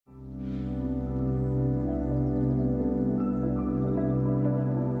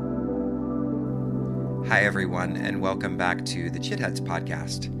Hi, everyone, and welcome back to the Chitheads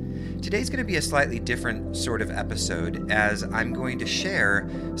podcast. Today's going to be a slightly different sort of episode, as I'm going to share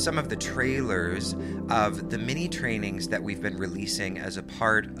some of the trailers of the mini trainings that we've been releasing as a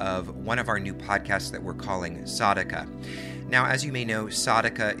part of one of our new podcasts that we're calling Sadhaka. Now, as you may know,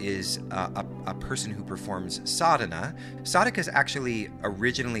 Sadhaka is a person who performs sadhana. Sadhaka is actually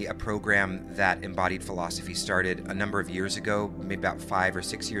originally a program that Embodied Philosophy started a number of years ago, maybe about 5 or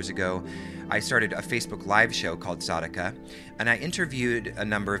 6 years ago. I started a Facebook Live show called Sadhaka, and I interviewed a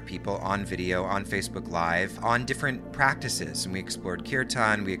number of people on video, on Facebook Live, on different practices. And we explored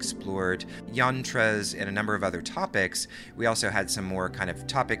kirtan, we explored yantras, and a number of other topics. We also had some more kind of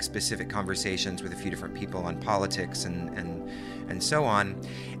topic-specific conversations with a few different people on politics and so on.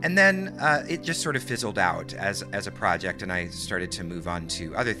 And then it just sort of fizzled out as a project, and I started to move on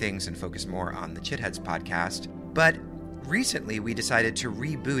to other things and focus more on the Chitheads podcast. But recently, we decided to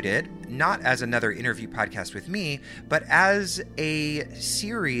reboot it, not as another interview podcast with me, but as a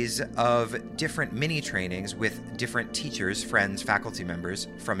series of different mini trainings with different teachers, friends, faculty members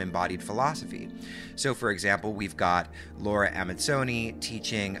from Embodied Philosophy. So, for example, we've got Laura Amazzoni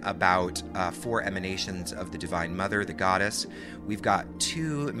teaching about 4 emanations of the Divine Mother, the Goddess. We've got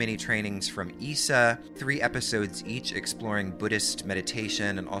 2 mini trainings from Isa, 3 episodes each exploring Buddhist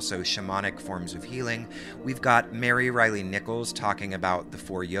meditation and also shamanic forms of healing. We've got Mary Riley Nichols talking about the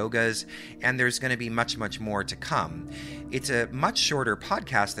 4 yogas, and there's going to be much, much more to come. It's a much shorter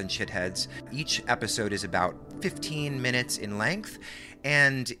podcast than Chitheads. Each episode is about 15 minutes in length,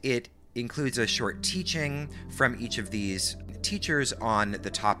 and it includes a short teaching from each of these teachers on the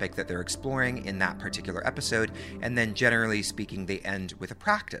topic that they're exploring in that particular episode, and then generally speaking, they end with a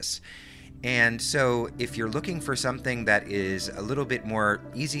practice. And so if you're looking for something that is a little bit more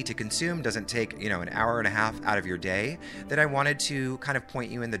easy to consume, doesn't take, an hour and a half out of your day, then I wanted to kind of point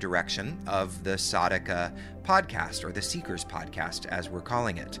you in the direction of the Sadhaka podcast, or the Seekers podcast, as we're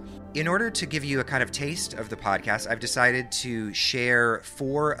calling it. In order to give you a kind of taste of the podcast, I've decided to share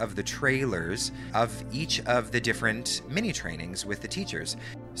 4 of the trailers of each of the different mini trainings with the teachers.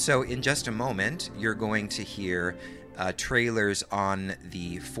 So in just a moment, you're going to hear trailers on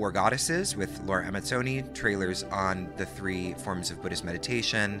the 4 goddesses with Laura Amazzoni, trailers on the 3 forms of Buddhist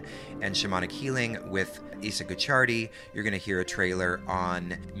meditation and shamanic healing with Isa Gucciardi. You're going to hear a trailer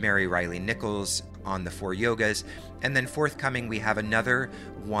on Mary Riley Nichols on the 4 yogas. And then forthcoming, we have another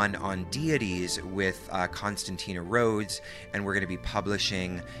one on deities with Constantina Rhodes, and we're going to be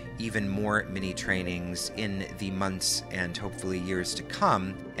publishing even more mini trainings in the months and hopefully years to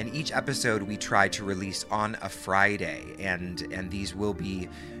come. And each episode we try to release on a Friday, and these will be,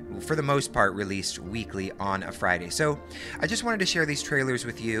 for the most part, released weekly on a Friday. So I just wanted to share these trailers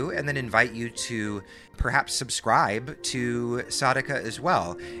with you and then invite you to perhaps subscribe to Sadhaka as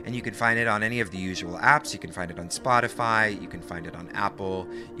well. And you can find it on any of the usual apps. You can find it on Spotify, you can find it on Apple,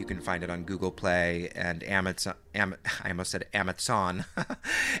 you can find it on Google Play and Amazon. I almost said Amazon.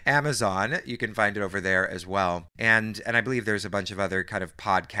 Amazon. You can find it over there as well. And I believe there's a bunch of other kind of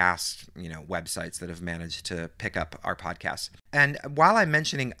podcast, websites that have managed to pick up our podcasts. And while I'm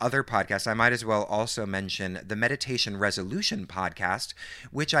mentioning other podcasts, I might as well also mention the Meditation Resolution podcast,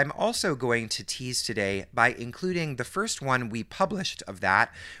 which I'm also going to tease today by including the first one we published of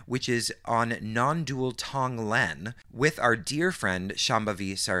that, which is on non-dual Tonglen with our dear friend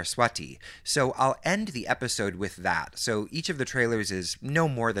Shambhavi Saraswati. So I'll end the episode with that. So each of the trailers is no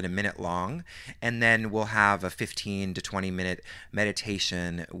more than a minute long, and then we'll have a 15 to 20 minute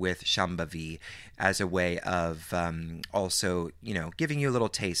meditation with Shambhavi as a way of also, giving you a little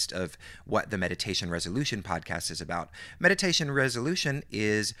taste of what the Meditation Resolution podcast is about. Meditation Resolution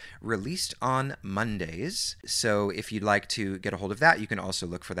is released on Mondays, so if you'd like to get a hold of that, you can also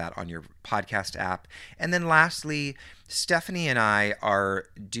look for that on your podcast app. And then lastly, Stephanie and I are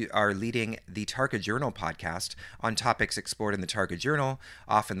leading the Tarka Journal podcast on topics explored in the Tarka Journal.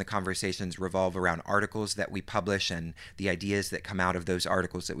 Often the conversations revolve around articles that we publish and the ideas that come out of those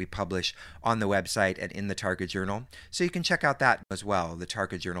articles that we publish on the website and in the Tarka Journal. So you can check out that as well, the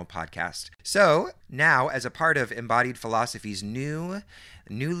Tarka Journal podcast. So now, as a part of Embodied Philosophy's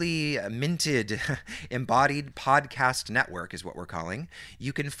newly minted Embodied Podcast Network is what we're calling,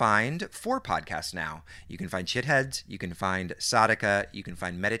 you can find 4 podcasts now. You can find Chitheads, you can find Sadhaka, you can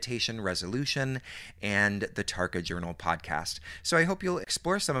find Meditation Resolution, and the Tarka Journal podcast. So I hope you'll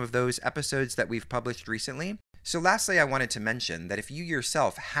explore some of those episodes that we've published recently. So lastly, I wanted to mention that if you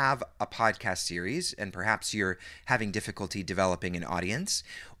yourself have a podcast series and perhaps you're having difficulty developing an audience,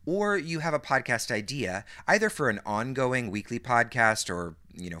 or you have a podcast idea, either for an ongoing weekly podcast or,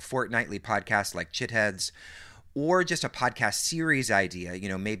 fortnightly podcast like Chitheads, or just a podcast series idea.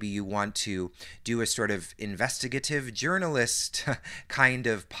 Maybe you want to do a sort of investigative journalist kind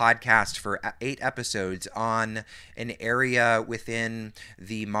of podcast for 8 episodes on an area within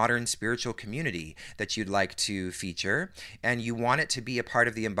the modern spiritual community that you'd like to feature, and you want it to be a part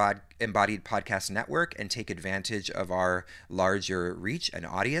of the Embodied Podcast Network and take advantage of our larger reach and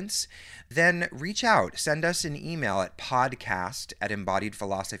audience, then reach out. Send us an email at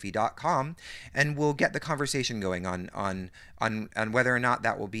podcast@embodiedphilosophy.com, and we'll get the conversation going on whether or not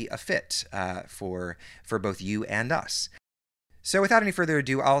that will be a fit for both you and us. So without any further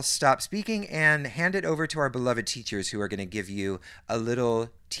ado, I'll stop speaking and hand it over to our beloved teachers, who are going to give you a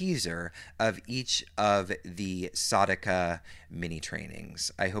little teaser of each of the Sadhaka mini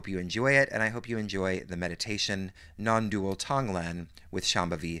trainings. I hope you enjoy it, and I hope you enjoy the meditation Non-Dual Tonglen with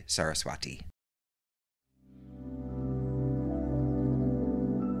Shambhavi Saraswati.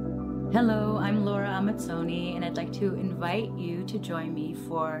 Hello, I'm Laura Amazzoni, and I'd like to invite you to join me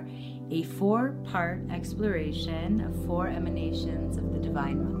for a 4-part exploration of 4 emanations of the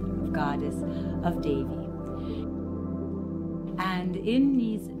Divine Mother, of Goddess of Devi. And in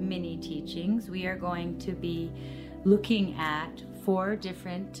these mini teachings, we are going to be looking at 4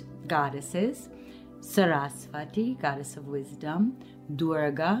 different goddesses: Saraswati, goddess of wisdom;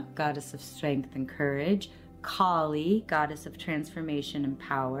 Durga, goddess of strength and courage; Kali, goddess of transformation and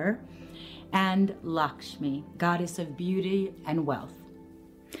power; and Lakshmi, goddess of beauty and wealth.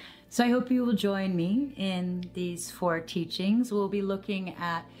 So I hope you will join me in these 4 teachings. We'll be looking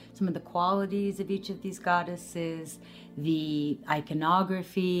at some of the qualities of each of these goddesses, the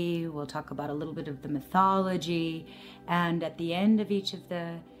iconography, we'll talk about a little bit of the mythology, and at the end of each of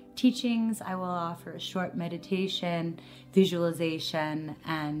the teachings, I will offer a short meditation, visualization,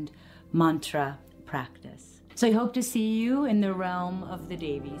 and mantra practice. So I hope to see you in the realm of the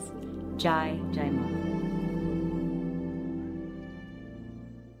Devis. Jai, Jai Ma.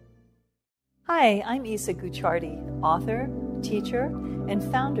 Hi, I'm Isa Gucciardi, author, teacher, and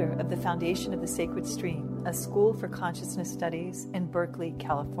founder of the Foundation of the Sacred Stream, a school for consciousness studies in Berkeley,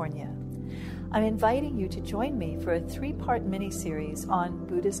 California. I'm inviting you to join me for a 3-part mini-series on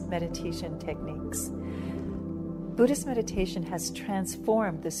Buddhist meditation techniques. Buddhist meditation has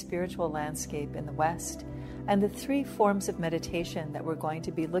transformed the spiritual landscape in the West, and the 3 forms of meditation that we're going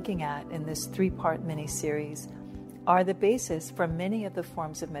to be looking at in this 3-part mini-series are the basis for many of the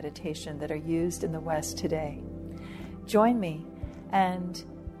forms of meditation that are used in the West today. Join me, and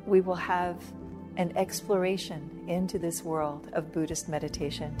we will have an exploration into this world of Buddhist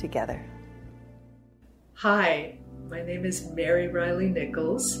meditation together. Hi, my name is Mary Riley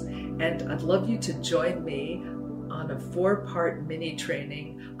Nichols, and I'd love you to join me on a 4-part mini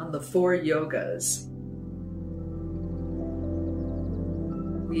training on the 4 yogas.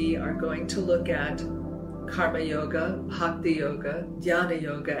 We are going to look at Karma Yoga, Bhakti Yoga, Dhyana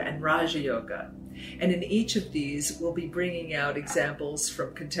Yoga, and Raja Yoga. And in each of these, we'll be bringing out examples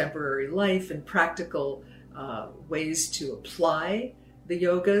from contemporary life and practical ways to apply the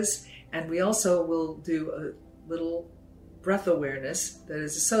yogas. And we also will do a little breath awareness that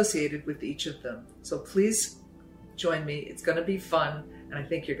is associated with each of them. So please join me. It's going to be fun, and I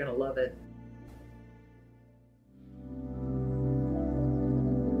think you're going to love it.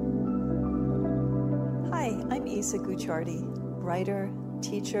 Hi, I'm Isa Gucciardi, writer,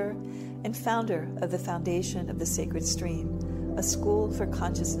 teacher, and founder of the Foundation of the Sacred Stream, a school for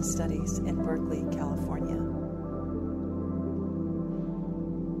consciousness studies in Berkeley, California.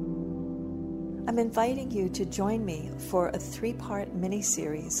 I'm inviting you to join me for a 3-part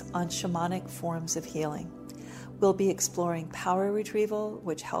mini-series on shamanic forms of healing. We'll be exploring power retrieval,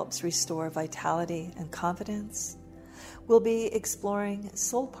 which helps restore vitality and confidence. We'll be exploring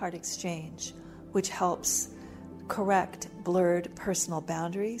soul part exchange, which helps correct blurred personal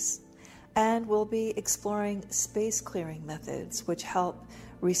boundaries. And we'll be exploring space clearing methods, which help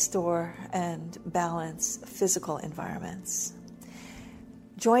restore and balance physical environments.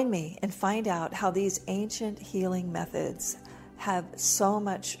 Join me and find out how these ancient healing methods have so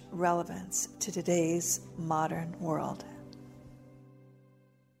much relevance to today's modern world.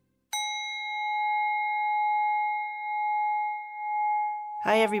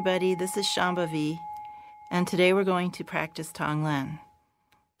 Hi everybody, this is Shambhavi, and today we're going to practice Tonglen.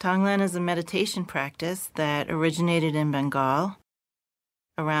 Tonglen is a meditation practice that originated in Bengal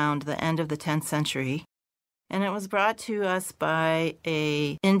around the end of the 10th century, and it was brought to us by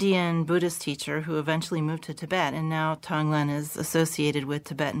an Indian Buddhist teacher who eventually moved to Tibet, and now Tonglen is associated with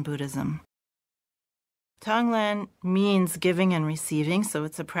Tibetan Buddhism. Tonglen means giving and receiving, so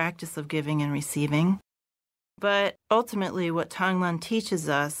it's a practice of giving and receiving. But ultimately, what Tonglen teaches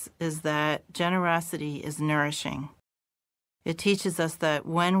us is that generosity is nourishing. It teaches us that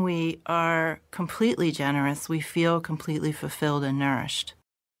when we are completely generous, we feel completely fulfilled and nourished.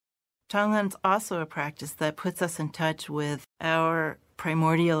 Tonglen's also a practice that puts us in touch with our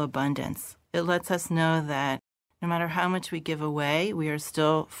primordial abundance. It lets us know that no matter how much we give away, we are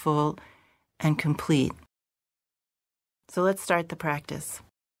still full and complete. So let's start the practice.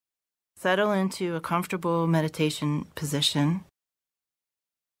 Settle into a comfortable meditation position.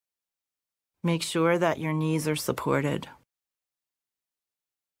 Make sure that your knees are supported.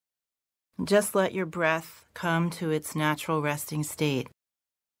 Just let your breath come to its natural resting state.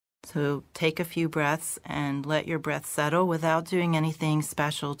 So take a few breaths and let your breath settle without doing anything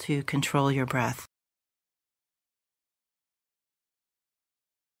special to control your breath.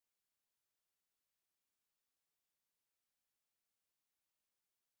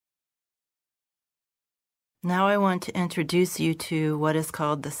 Now I want to introduce you to what is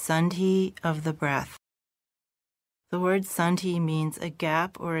called the sandhi of the breath. The word sandhi means a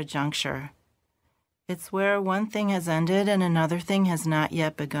gap or a juncture. It's where one thing has ended and another thing has not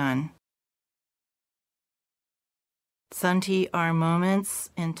yet begun. Sandhi are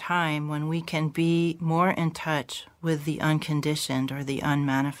moments in time when we can be more in touch with the unconditioned or the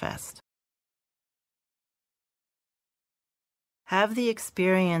unmanifest. Have the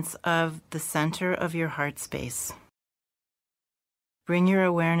experience of the center of your heart space. Bring your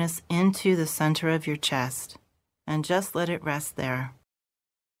awareness into the center of your chest and just let it rest there.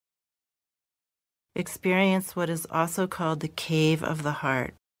 Experience what is also called the cave of the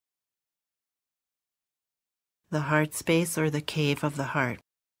heart. The heart space or the cave of the heart.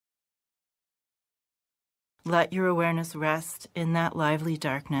 Let your awareness rest in that lively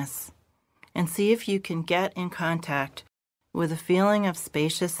darkness and see if you can get in contact with a feeling of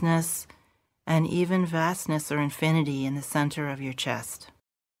spaciousness and even vastness or infinity in the center of your chest.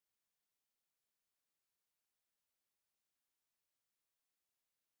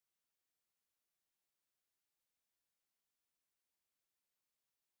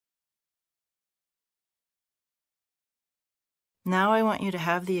 Now I want you to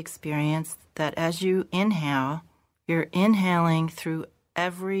have the experience that as you inhale, you're inhaling through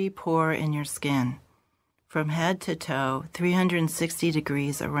every pore in your skin. From head to toe, 360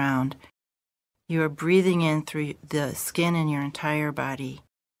 degrees around. You are breathing in through the skin in your entire body,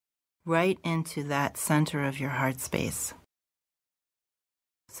 right into that center of your heart space.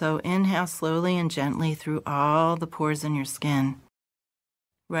 So inhale slowly and gently through all the pores in your skin,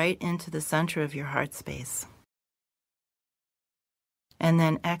 right into the center of your heart space. And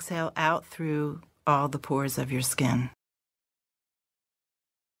then exhale out through all the pores of your skin.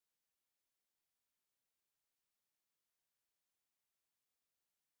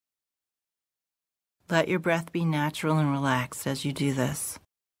 Let your breath be natural and relaxed as you do this.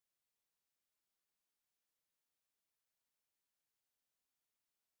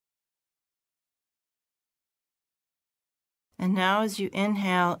 And now as you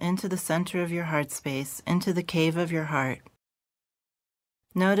inhale into the center of your heart space, into the cave of your heart,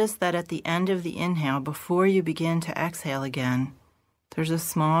 notice that at the end of the inhale, before you begin to exhale again, there's a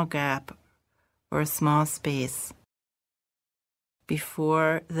small gap or a small space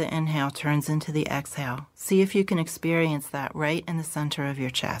before the inhale turns into the exhale. See if you can experience that right in the center of your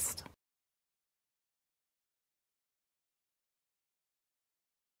chest.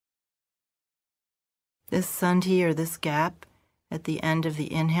 This sandhi or this gap at the end of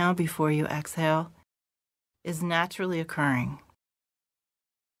the inhale before you exhale is naturally occurring.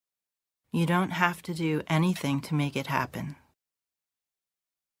 You don't have to do anything to make it happen.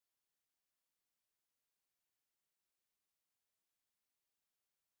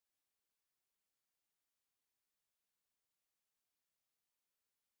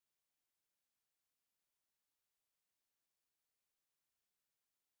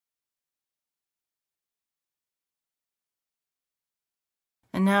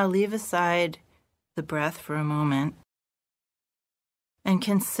 And now leave aside the breath for a moment and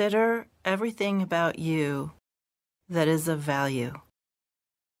consider everything about you that is of value.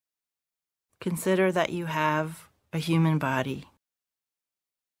 Consider that you have a human body.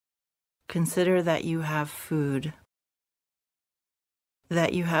 Consider that you have food,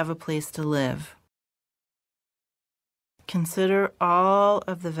 that you have a place to live. Consider all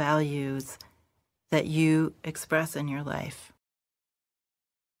of the values that you express in your life.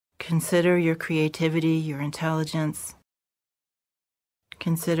 Consider your creativity, your intelligence.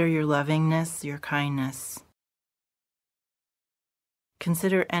 Consider your lovingness, your kindness.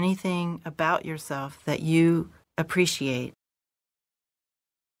 Consider anything about yourself that you appreciate.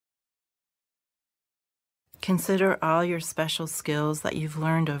 Consider all your special skills that you've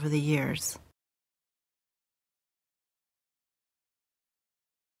learned over the years.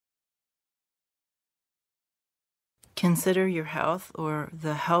 Consider your health or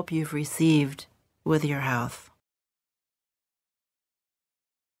the help you've received with your health.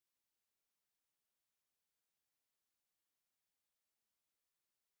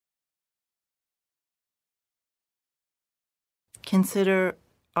 Consider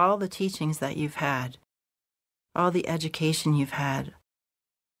all the teachings that you've had, all the education you've had,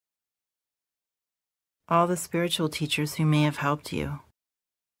 all the spiritual teachers who may have helped you,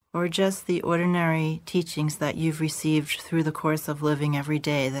 or just the ordinary teachings that you've received through the course of living every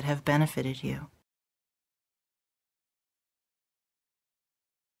day that have benefited you.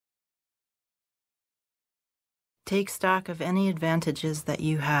 Take stock of any advantages that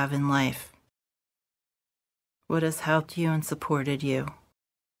you have in life. What has helped you and supported you?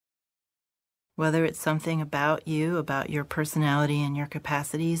 Whether it's something about you, about your personality and your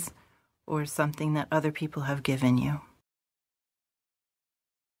capacities, or something that other people have given you.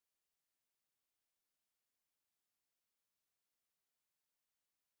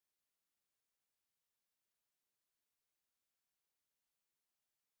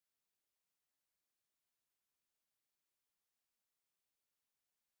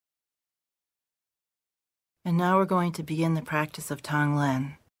 And now we're going to begin the practice of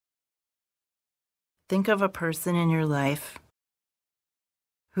Tonglen. Think of a person in your life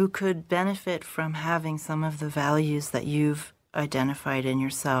who could benefit from having some of the values that you've identified in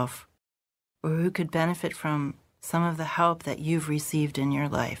yourself, or who could benefit from some of the help that you've received in your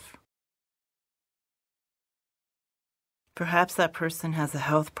life. Perhaps that person has a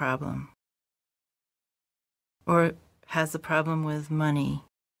health problem, or has a problem with money,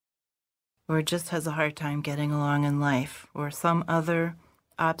 or just has a hard time getting along in life, or some other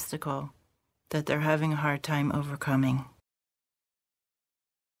obstacle that they're having a hard time overcoming.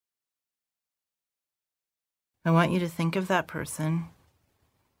 I want you to think of that person,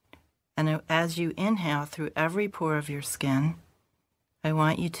 and as you inhale through every pore of your skin, I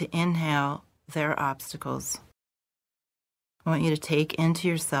want you to inhale their obstacles. I want you to take into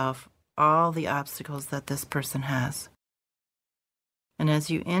yourself all the obstacles that this person has. And as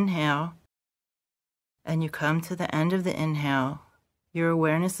you inhale, and you come to the end of the inhale, your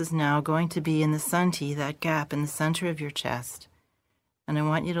awareness is now going to be in the sandhi, that gap in the center of your chest. And I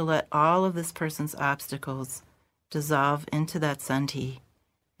want you to let all of this person's obstacles dissolve into that sandhi,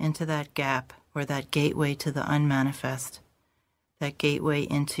 into that gap, or that gateway to the unmanifest, that gateway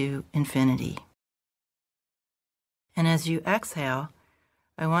into infinity. And as you exhale,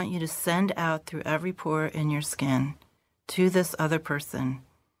 I want you to send out through every pore in your skin to this other person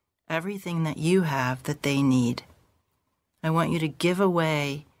everything that you have that they need. I want you to give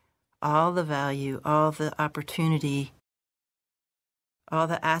away all the value, all the opportunity, all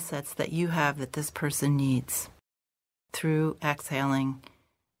the assets that you have that this person needs through exhaling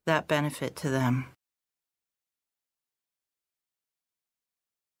that benefit to them.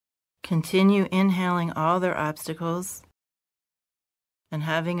 Continue inhaling all their obstacles and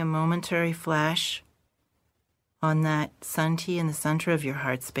having a momentary flash on that sandhi in the center of your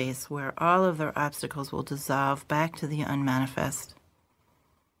heart space, where all of their obstacles will dissolve back to the unmanifest.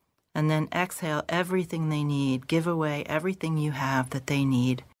 And then exhale everything they need, give away everything you have that they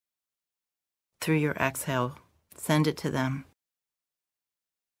need through your exhale. Send it to them.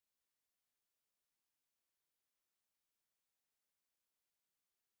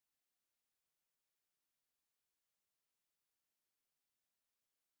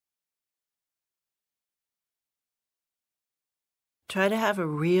 Try to have a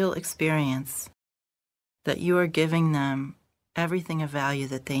real experience that you are giving them everything of value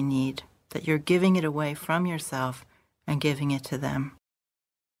that they need, that you're giving it away from yourself and giving it to them.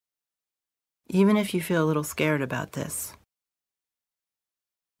 Even if you feel a little scared about this,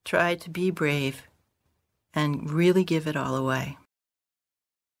 try to be brave and really give it all away.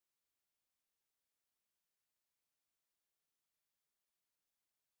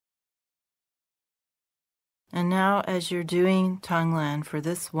 And now, as you're doing Tonglen for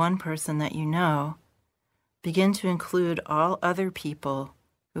this one person that you know, begin to include all other people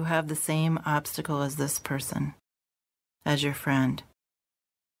who have the same obstacle as this person, as your friend.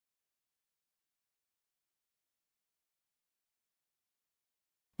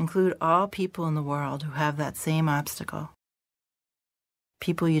 Include all people in the world who have that same obstacle,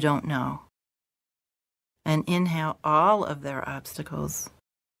 people you don't know, and inhale all of their obstacles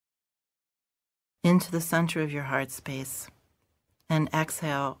into the center of your heart space, and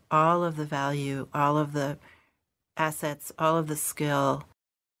exhale all of the value, all of the assets, all of the skill,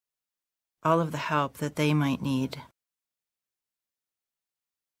 all of the help that they might need.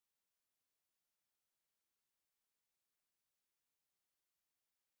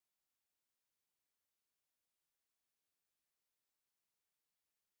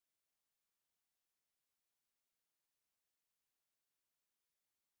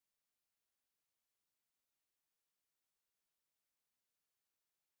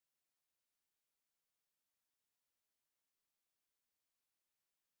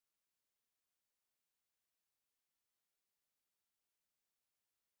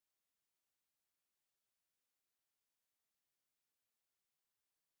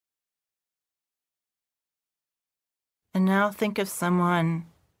 And now think of someone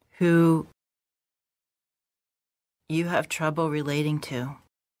who you have trouble relating to,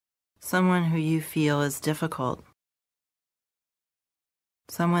 someone who you feel is difficult,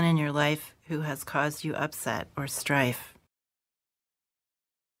 someone in your life who has caused you upset or strife.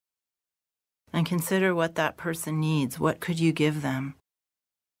 And consider what that person needs. What could you give them?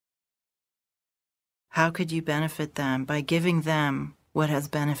 How could you benefit them by giving them what has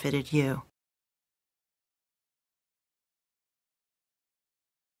benefited you?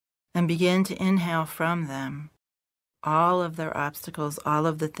 And begin to inhale from them all of their obstacles, all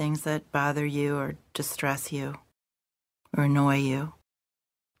of the things that bother you or distress you or annoy you.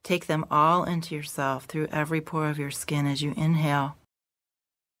 Take them all into yourself through every pore of your skin as you inhale.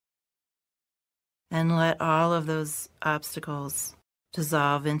 And let all of those obstacles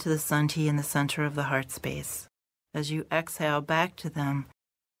dissolve into the Sandhi in the center of the heart space. As you exhale back to them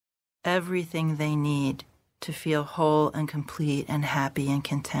everything they need to feel whole and complete and happy and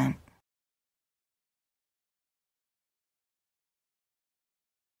content.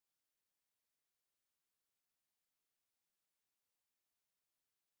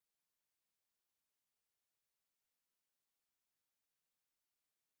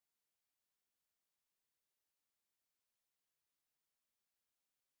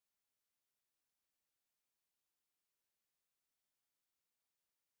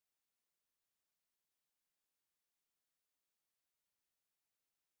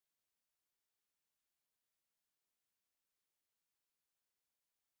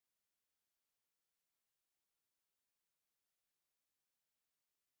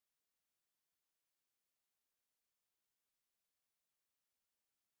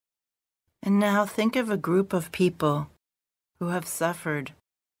 And now think of a group of people who have suffered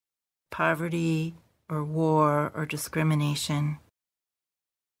poverty or war or discrimination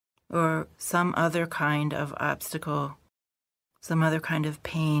or some other kind of obstacle, some other kind of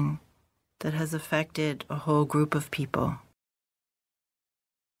pain that has affected a whole group of people.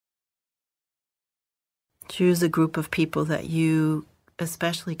 Choose a group of people that you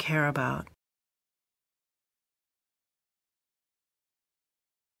especially care about.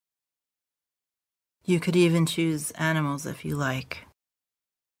 You could even choose animals if you like.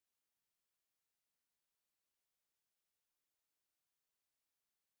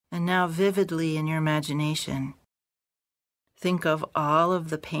 And now vividly in your imagination, think of all of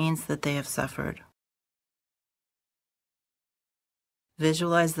the pains that they have suffered.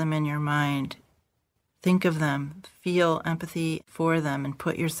 Visualize them in your mind. Think of them, feel empathy for them, and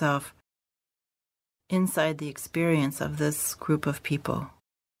put yourself inside the experience of this group of people,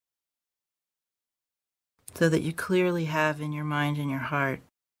 so that you clearly have in your mind and your heart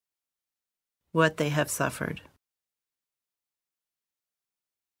what they have suffered.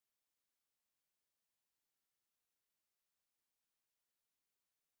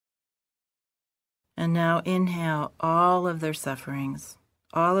 And now inhale all of their sufferings,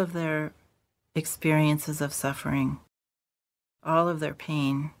 all of their experiences of suffering, all of their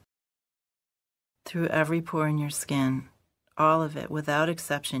pain, through every pore in your skin, all of it without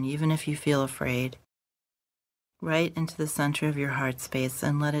exception, even if you feel afraid, right into the center of your heart space,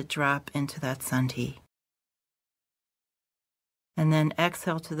 and let it drop into that Sandhi. And then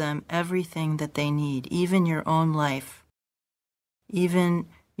exhale to them everything that they need, even your own life, even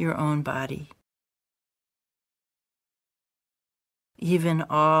your own body, even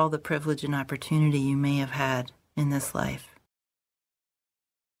all the privilege and opportunity you may have had in this life,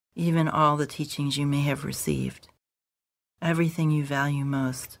 even all the teachings you may have received, everything you value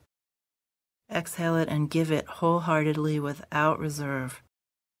most. Exhale it and give it wholeheartedly without reserve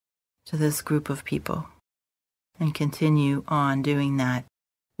to this group of people. And continue on doing that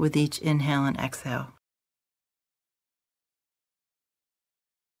with each inhale and exhale.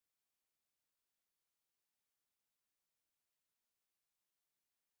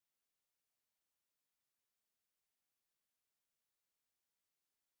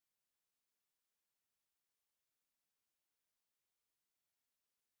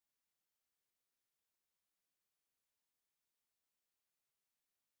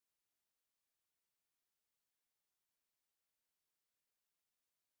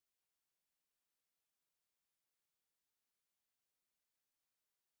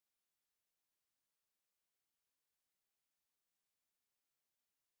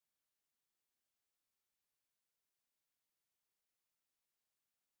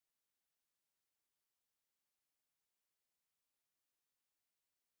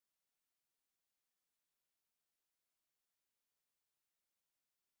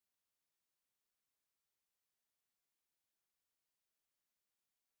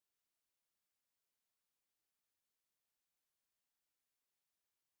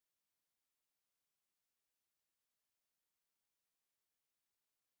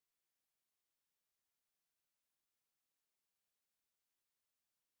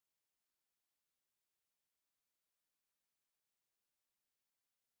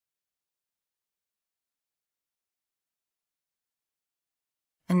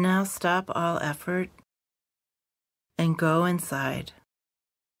 And now stop all effort and go inside.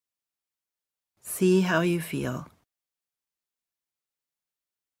 See how you feel.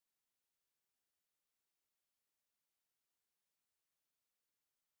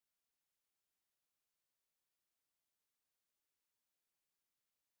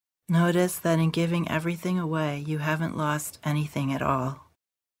 Notice that in giving everything away, you haven't lost anything at all.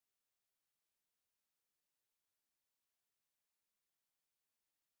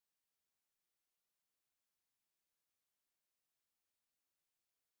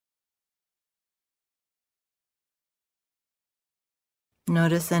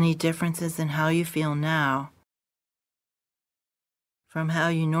 Notice any differences in how you feel now from how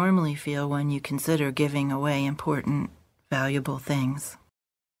you normally feel when you consider giving away important, valuable things.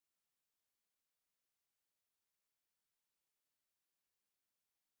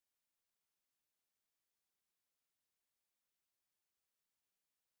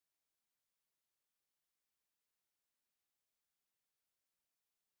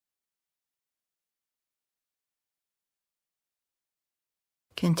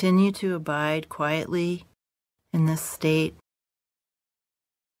 Continue to abide quietly in this state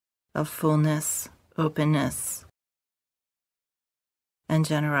of fullness, openness, and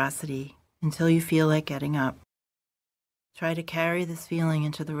generosity until you feel like getting up. Try to carry this feeling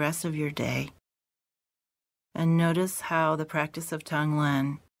into the rest of your day and notice how the practice of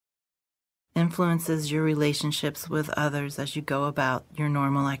Tonglen influences your relationships with others as you go about your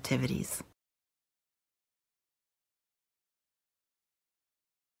normal activities.